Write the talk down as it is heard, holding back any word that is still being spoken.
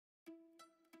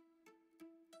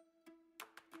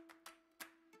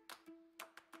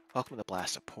Welcome to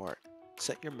Blast Support.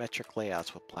 Set your metric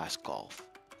layouts with Blast Golf.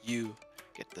 You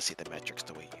get to see the metrics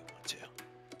the way you want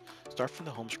to. Start from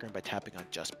the home screen by tapping on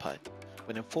Just Putt.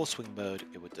 When in full swing mode,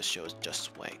 it would just show as Just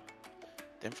Swing.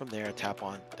 Then from there, tap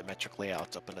on the metric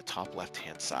layouts up in the top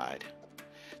left-hand side.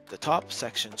 The top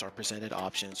sections are presented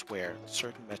options where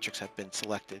certain metrics have been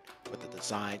selected for the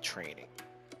design training.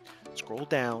 Scroll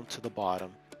down to the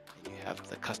bottom and you have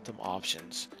the custom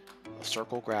options of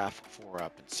circle graph, 4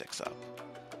 up and 6 up.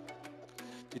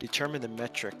 To determine the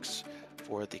metrics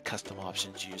for the custom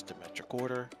options, use the metric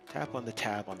order. Tap on the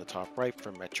tab on the top right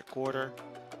for metric order.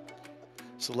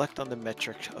 Select on the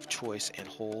metric of choice and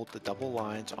hold the double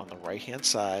lines on the right hand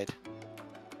side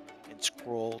and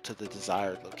scroll to the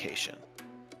desired location.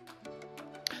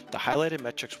 The highlighted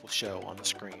metrics will show on the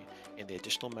screen and the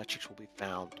additional metrics will be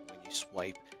found when you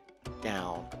swipe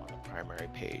down on the primary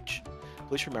page.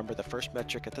 Please remember the first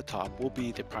metric at the top will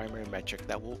be the primary metric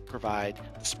that will provide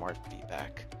the smart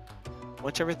feedback.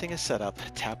 Once everything is set up,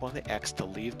 tap on the X to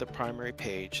leave the primary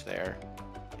page there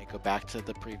and go back to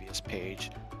the previous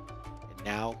page. And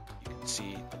now you can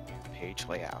see the new page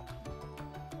layout.